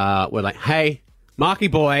 We're like, "Hey, Marky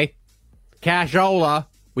boy, cashola.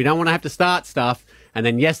 We don't want to have to start stuff." And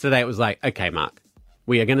then yesterday it was like, "Okay, Mark,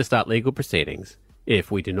 we are going to start legal proceedings if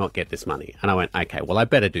we do not get this money." And I went, "Okay, well, I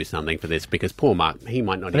better do something for this because poor Mark, he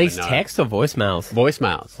might not Are even these know." texts or voicemails?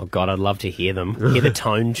 Voicemails. Oh, God, I'd love to hear them. Hear the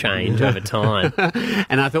tone change over time.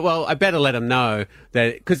 And I thought, well, I better let him know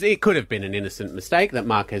that, because it could have been an innocent mistake that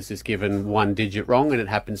Mark has just given 1 digit wrong and it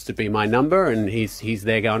happens to be my number, and he's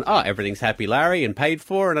there going, "Oh, everything's happy Larry and paid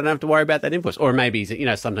for and I don't have to worry about that invoice." Or maybe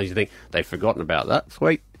he's, sometimes you think they've forgotten about that.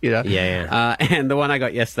 Sweet. Yeah. And the one I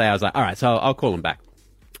got yesterday, I was like, all right, so I'll call him back.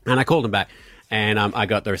 And I called him back. And I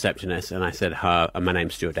got the receptionist and I said, "My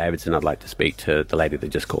name's Stuart Davidson. I'd like to speak to the lady that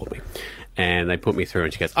just called me." And they put me through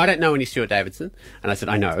and she goes, "I don't know any Stuart Davidson." And I said,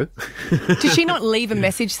 "I know." Did she not leave a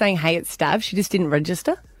message saying, "Hey, it's Stavs"? She just didn't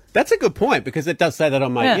register? That's a good point, because it does say that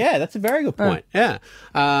on my... Yeah, that's a very good point. Yeah.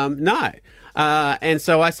 No. And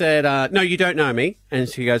so I said, no, you don't know me. And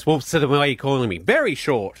she goes, well, so the way you're calling me, very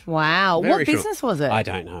short. Wow. Very What short. business was it? I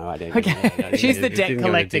don't know. I don't Okay. know. She's the debt Didn't go into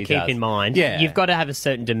collector, details. keep in mind. Yeah. You've got to have a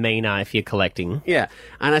certain demeanour if you're collecting. Yeah.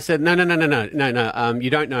 And I said, no, you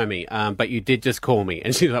don't know me, but you did just call me.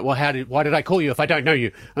 And she's like, well, why did I call you if I don't know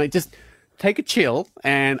you? I'm like, just take a chill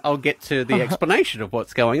and I'll get to the explanation of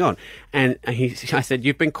what's going on. And I said,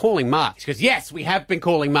 you've been calling Mark. She goes, yes, we have been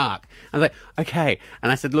calling Mark. I was like, okay.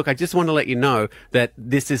 And I said, look, I just want to let you know that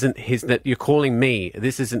this isn't that you're calling me.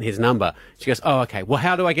 This isn't his number. She goes, oh, okay. Well,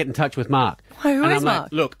 how do I get in touch with Mark? Who and is I'm Mark?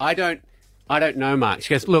 like, look, I don't know Mark.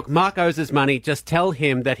 She goes, look, Mark owes us money. Just tell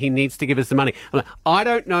him that he needs to give us the money. I'm like, I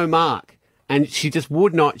don't know Mark. And she just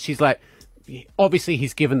would not. She's like, obviously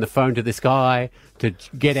he's given the phone to this guy to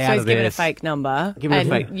get out of this. So he's given a fake number.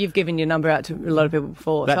 You've given your number out to a lot of people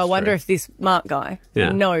before. That's so I wonder true. if this Mark guy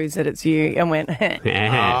Yeah. knows that it's you and went, Maybe. Hey,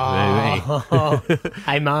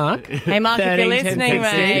 Mark. hey, Mark, if you're 13, listening, 10,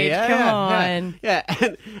 mate, Yeah, come yeah, on.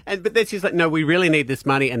 Yeah. But then she's like, no, we really need this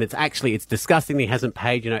money, and it's disgusting he hasn't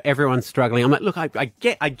paid. Everyone's struggling. I'm like, look, I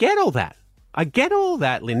get all that. I get all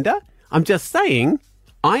that, Linda. I'm just saying,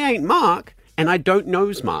 I ain't Mark, and I don't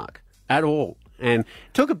knows Mark at all. And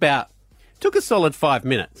took a solid 5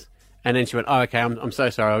 minutes. And then she went, oh, okay, I'm so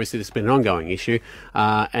sorry. Obviously, this has been an ongoing issue.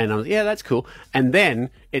 And I was, yeah, that's cool. And then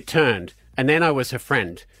it turned. And then I was her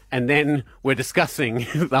friend. And then we're discussing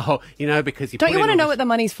the whole, because Don't you want to know what the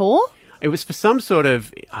money's for? It was for some sort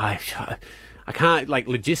of, I can't, like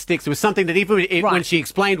logistics. It was something that even when she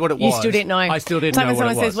explained what it was. You still didn't know. I still didn't it's like know when what it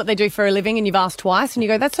someone was. says what they do for a living and you've asked twice and you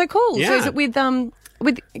go, that's so cool. Yeah. So is it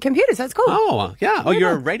with computers? That's cool. Oh, yeah. Oh,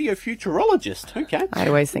 you're a radio futurologist. Okay. I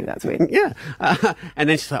always think that's weird. Yeah. And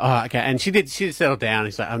then she's like, oh, okay. And she settled down.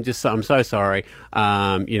 She's like, I'm so sorry.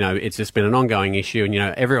 It's just been an ongoing issue and,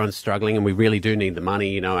 everyone's struggling and we really do need the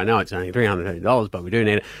money. I know it's only $330, but we do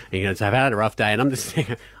need it. And, so I've had a rough day and I'm just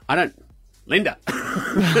thinking, Linda.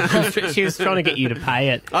 She was trying to get you to pay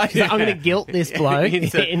it. She's like, I'm going to guilt this bloke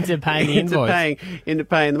into paying the invoice. Into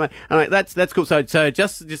paying the money. I'm like, that's cool. So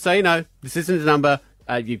just so you know, this isn't the number.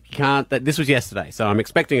 You can't. This was yesterday, so I'm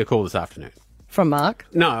expecting a call this afternoon. From Mark?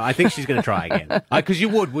 No, I think she's going to try again. Because you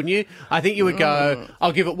would, wouldn't you? I think you would go,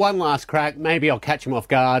 I'll give it one last crack. Maybe I'll catch him off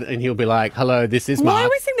guard and he'll be like, hello, this is Mark. Well, I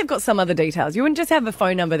always think they've got some other details. You wouldn't just have a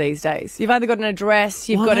phone number these days. You've either got an address,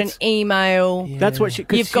 you've got an email. Yeah. That's what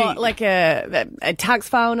you've got like a tax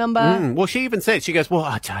file number. Well, she even said, she goes, well,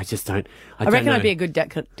 I just don't. I reckon I'd be a good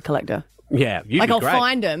debt collector. Yeah, you'd be I'll great.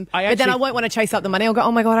 find them, but then I won't want to chase up the money. I'll go,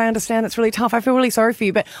 oh my God, I understand. It's really tough. I feel really sorry for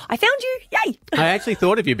you, but I found you. Yay! I actually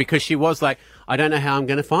thought of you because she was like, I don't know how I'm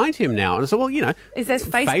going to find him now. And I said, well, Is there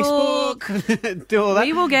Facebook? Do all that.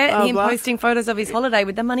 We will get him blah. posting photos of his holiday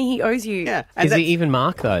with the money he owes you. Yeah. Is it even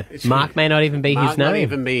Mark, though? Mark may not even be Mark his name. Not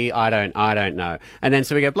even be, I don't know. And then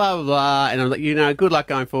so we go, blah, blah, blah. And I'm like, good luck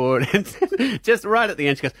going forward. And just right at the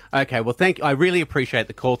end, she goes, okay, well, I really appreciate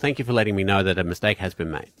the call. Thank you for letting me know that a mistake has been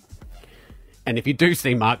made. And if you do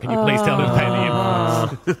see Mark, can you please tell him to pay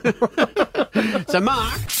the invoice? So,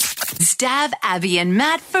 Mark. Stav, Abby and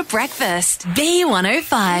Matt for breakfast.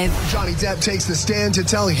 B105. Johnny Depp takes the stand to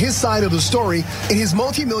tell his side of the story in his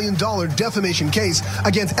multi-million-dollar defamation case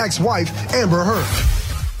against ex-wife Amber Heard.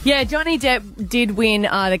 Yeah, Johnny Depp did win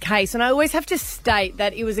the case, and I always have to state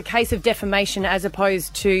that it was a case of defamation as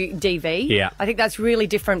opposed to DV. Yeah. I think that's really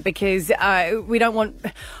different because we don't want...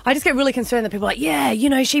 I just get really concerned that people are like, yeah,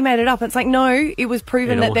 she made it up. It's like, no, it was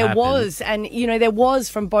proven that there was, and, there was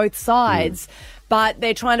from both sides, but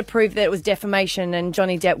they're trying to prove that it was defamation, and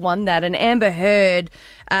Johnny Depp won that, and Amber Heard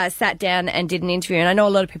sat down and did an interview, and I know a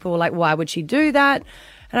lot of people were like, why would she do that?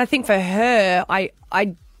 And I think for her,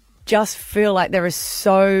 I just feel like there is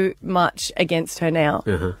so much against her now.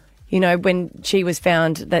 Uh-huh. When she was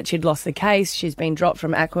found that she'd lost the case, she's been dropped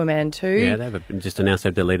from Aquaman 2. Yeah, they've just announced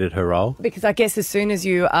they've deleted her role. Because I guess as soon as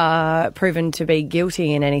you are proven to be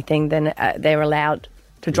guilty in anything, then they're allowed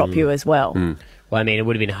to drop you as well. Well, I mean, it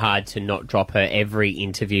would have been hard to not drop her. Every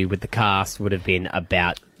interview with the cast would have been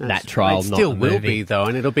about that trial, It not still the will movie. be, though,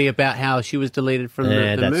 and it'll be about how she was deleted from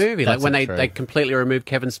the movie. Like when they completely removed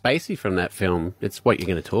Kevin Spacey from that film. It's what you're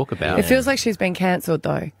going to talk about. It feels like she's been cancelled,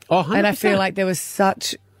 though. Oh, 100%. And I feel like there was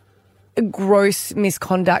such gross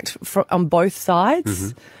misconduct on both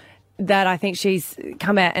sides. That I think she's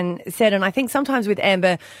come out and said, and I think sometimes with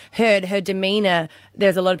Amber Heard, her demeanour,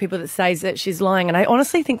 there's a lot of people that says that she's lying, and I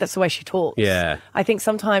honestly think that's the way she talks. Yeah. I think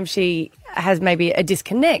sometimes she has maybe a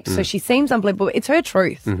disconnect, so she seems unbelievable. It's her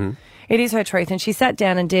truth. It is her truth, and she sat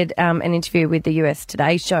down and did an interview with the US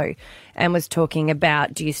Today show and was talking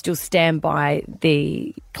about, do you still stand by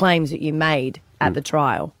the claims that you made at the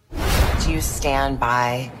trial? Do you stand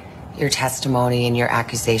by your testimony and your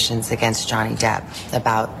accusations against Johnny Depp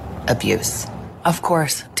about abuse? Of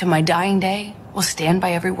course. To my dying day, will stand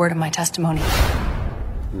by every word of my testimony.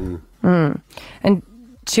 And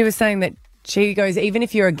she was saying that she goes, even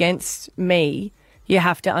if you're against me, you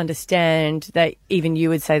have to understand that even you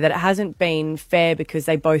would say that it hasn't been fair because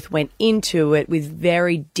they both went into it with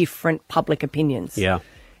very different public opinions. Yeah.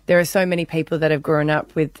 There are so many people that have grown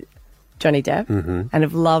up with Johnny Depp and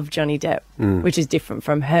have loved Johnny Depp, which is different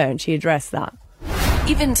from her, and she addressed that.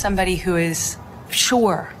 Even somebody who is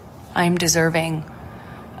sure I'm deserving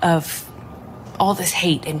of all this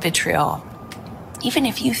hate and vitriol, even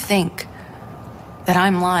if you think that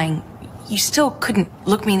I'm lying, you still couldn't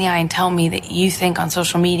look me in the eye and tell me that you think on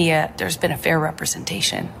social media there's been a fair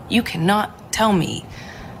representation. You cannot tell me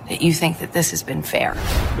that you think that this has been fair.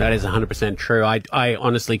 That is 100% true. I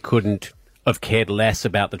honestly couldn't have cared less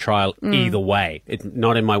about the trial either way. It's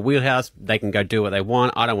not in my wheelhouse. They can go do what they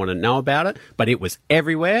want. I don't want to know about it. But it was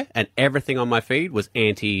everywhere, and everything on my feed was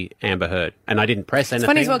anti-Amber Heard. And I didn't press anything. It's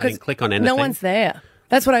funny as well I didn't click on anything. no one's there.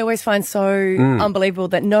 That's what I always find so unbelievable,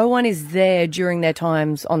 that no one is there during their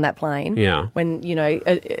times on that plane. Yeah. When,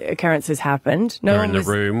 occurrences happened. No They're one in the was,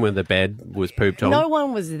 room where the bed was pooped on. No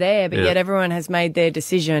one was there, but Yeah. yet everyone has made their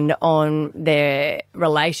decision on their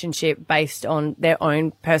relationship based on their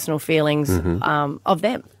own personal feelings of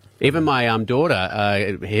them. Even my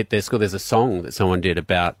daughter hit their school. There's a song that someone did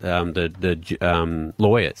about the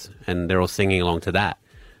lawyers, and they're all singing along to that,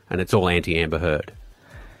 and it's all anti-Amber Heard.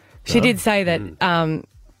 She did say that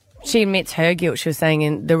she admits her guilt. She was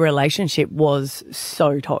saying the relationship was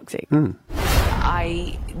so toxic.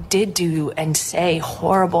 I did do and say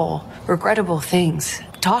horrible, regrettable things.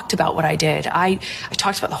 Talked about what I did. I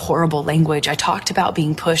talked about the horrible language. I talked about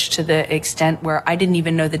being pushed to the extent where I didn't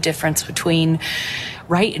even know the difference between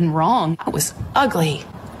right and wrong. It was ugly.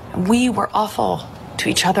 We were awful to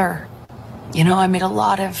each other. I made a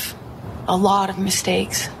lot of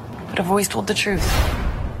mistakes, but I've always told the truth.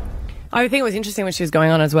 I think it was interesting when she was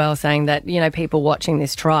going on as well, saying that, people watching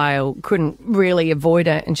this trial couldn't really avoid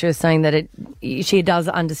it. And she was saying that she does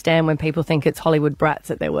understand when people think it's Hollywood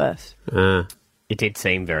brats at their worst. It did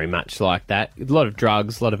seem very much like that. A lot of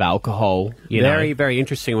drugs, a lot of alcohol. Very, very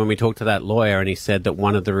interesting when we talked to that lawyer, and he said that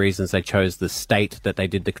one of the reasons they chose the state that they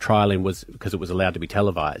did the trial in was because it was allowed to be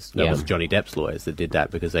televised. That was Johnny Depp's lawyers that did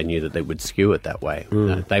that because they knew that they would skew it that way.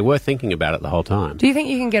 They were thinking about it the whole time. Do you think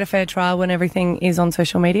you can get a fair trial when everything is on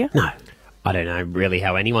social media? No. I don't know really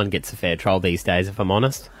how anyone gets a fair trial these days, if I'm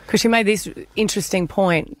honest. Because she made this interesting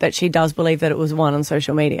point that she does believe that it was won on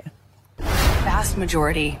social media. Vast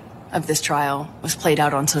majority of this trial was played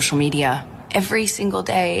out on social media. Every single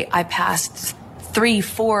day I passed 3,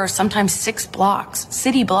 4, sometimes 6 blocks,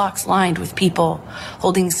 city blocks lined with people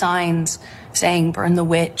holding signs saying "Burn the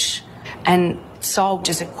Witch," and saw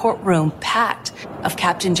just a courtroom packed of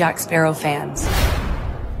Captain Jack Sparrow fans.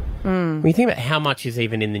 When you think about how much is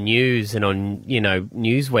even in the news and on,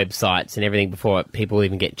 news websites and everything before people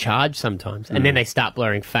even get charged sometimes. And then they start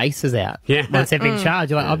blurring faces out. Yeah. Once they've been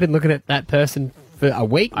charged, you're like, I've been looking at that person for a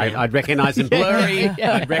week now. I'd recognise them blurry.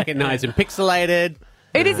 I'd recognise them pixelated.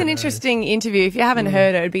 It is an interesting interview. If you haven't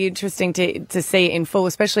heard it, it'd be interesting to see it in full,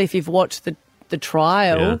 especially if you've watched the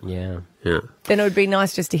trial. Yeah. Then it would be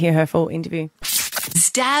nice just to hear her full interview.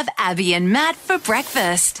 Stav, Abby and Matt for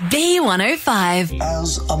breakfast. B105.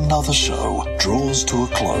 As another show draws to a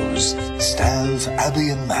close, Stav, Abby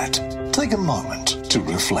and Matt take a moment to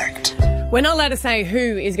reflect. We're not allowed to say who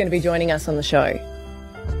is going to be joining us on the show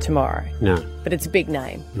tomorrow. No. But it's a big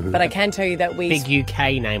name. But I can tell you that we... Big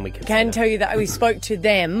UK name we can tell you that we spoke to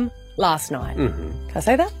them last night. Can I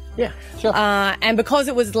say that? Yeah, sure. And because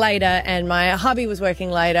it was later and my hubby was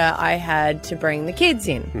working later, I had to bring the kids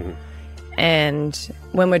in. And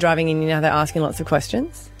when we're driving in, they're asking lots of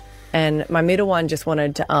questions. And my middle one just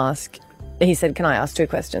wanted to ask, he said, "Can I ask 2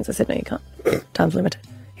 questions?" I said, "No, you can't. Time's limited."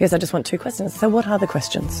 He goes, "I just want 2 questions." I said, "What are the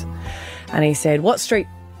questions?" And he said, "What street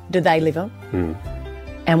do they live on?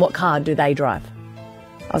 And what car do they drive?"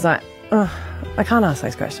 I was like, "Oh, I can't ask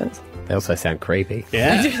those questions." They also sound creepy.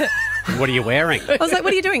 Yeah. What are you wearing? I was like,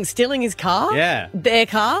 "What are you doing? Stealing his car? Yeah. Their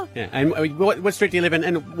car?" Yeah. And what street do you live in,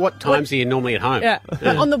 and what times are you normally at home? Yeah.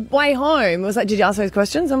 On the way home, I was like, "Did you ask those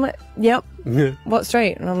questions?" I'm like, "Yep." "What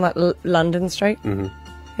street?" And I'm like, "London Street." In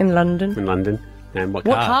London. In London. And what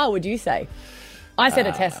car? What car would you say? I said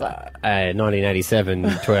a Tesla. 1987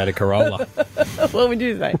 Toyota Corolla. What would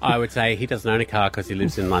you say? I would say he doesn't own a car because he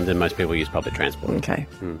lives in London. Most people use public transport. Okay.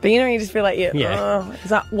 But you just feel like,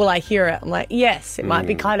 will I hear it? I'm like, yes, it might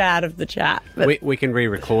be cut out of the chat. But We can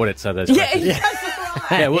re-record it so there's... yeah,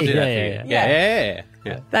 Yeah, we'll do that for you.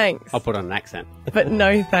 Yeah. Thanks. I'll put on an accent. But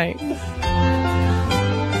no thanks.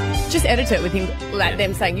 Just edit it with him, like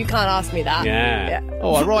them saying, "You can't ask me that." Yeah.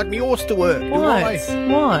 Oh, I ride me horse to work. What?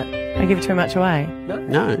 What? I give too much away.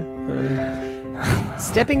 No.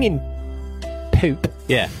 Stepping in poop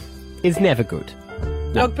Yeah. is never good.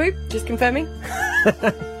 Dog poop? Just confirming.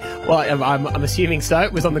 Well, I'm assuming so.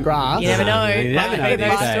 It was on the grass. You never know. You never know Who these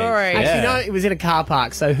knows days. story? Actually, no, it was in a car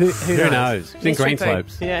park, so who knows? It's in Mystery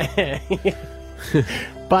Greenslopes. Yeah.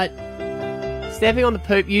 But stepping on the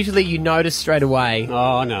poop, usually you notice straight away.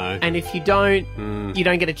 Oh, no. And if you don't, you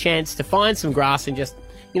don't get a chance to find some grass and just,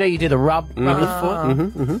 you do the rub the foot.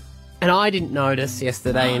 Mm-hmm. And I didn't notice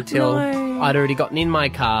yesterday until I'd already gotten in my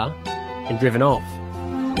car and driven off.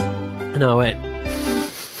 And I went,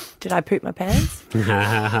 Did I poop my pants?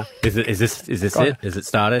 Is this it? Is it started? It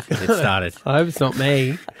started. I hope it's not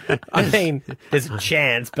me. I mean, there's a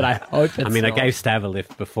chance, but I hope it's I not. gave Stav a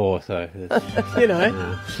lift before, so...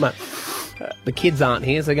 But the kids aren't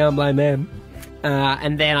here, so I can't blame them.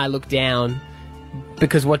 And then I look down,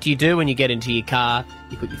 because what do you do when you get into your car?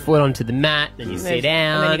 You put your foot onto the mat, then you sit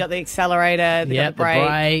down. And then you got the accelerator, the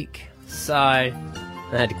brake. So I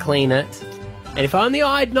had to clean it. And if only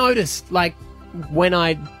I'd noticed, like, when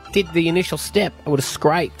I did the initial step, I would have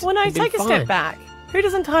scraped. Well, no, It'd been take a fine. step back. Who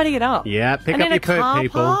doesn't tidy it up? Yeah, pick And up in your a poop, car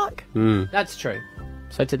people. park? That's true.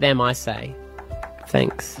 So to them I say,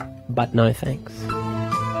 thanks, but no thanks.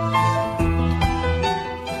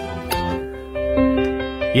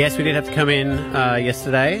 Yes, we did have to come in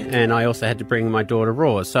yesterday, and I also had to bring my daughter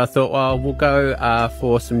Raw. So I thought, well, we'll go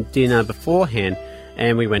for some dinner beforehand.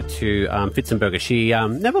 And we went to Fitzenberger. She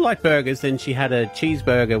never liked burgers, and she had a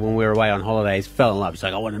cheeseburger when we were away on holidays. Fell in love. She's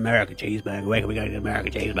like, I want an American cheeseburger. Where can we go to get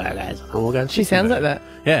American cheeseburgers? And we'll go to She sounds like that.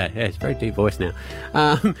 Yeah, it's a very deep voice now.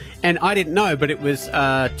 And I didn't know, but it was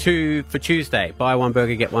 2 for Tuesday. Buy one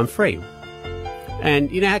burger, get one free. And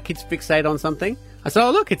you know how kids fixate on something? I said,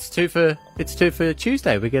 oh, look, it's two for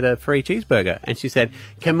Tuesday. We get a free cheeseburger. And she said,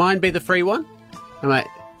 can mine be the free one? I'm like,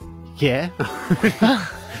 yeah.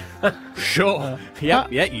 Sure. Yeah,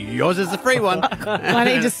 yours is the free one. Why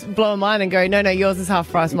don't you just blow mine and go, no, yours is half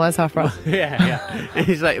price, mine's half price. Yeah. And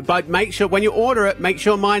he's like, but make sure, when you order it, make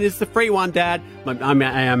sure mine is the free one, Dad.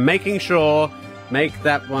 I'm making sure, make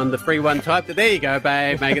that one the free one type. There you go,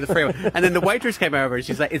 babe, make it the free one. And then the waitress came over and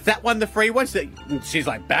she's like, is that one the free one? She's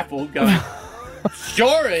like baffled, going,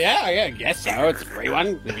 sure, yeah, guess so. It's a free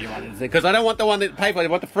one. Because I don't want the one that paid for it. I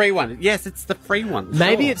want the free one. Yes, it's the free one.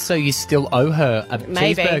 Maybe sure. it's so you still owe her a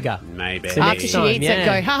cheeseburger. Maybe. So After she eats it,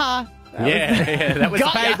 go, haha. Yeah, that was the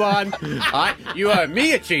paid one. You owe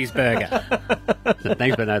me a cheeseburger.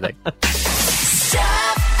 Thanks, but no thanks.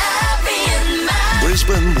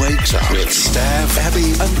 Brisbane wakes up with Stav,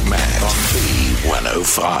 Abby and Matt on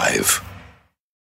B105.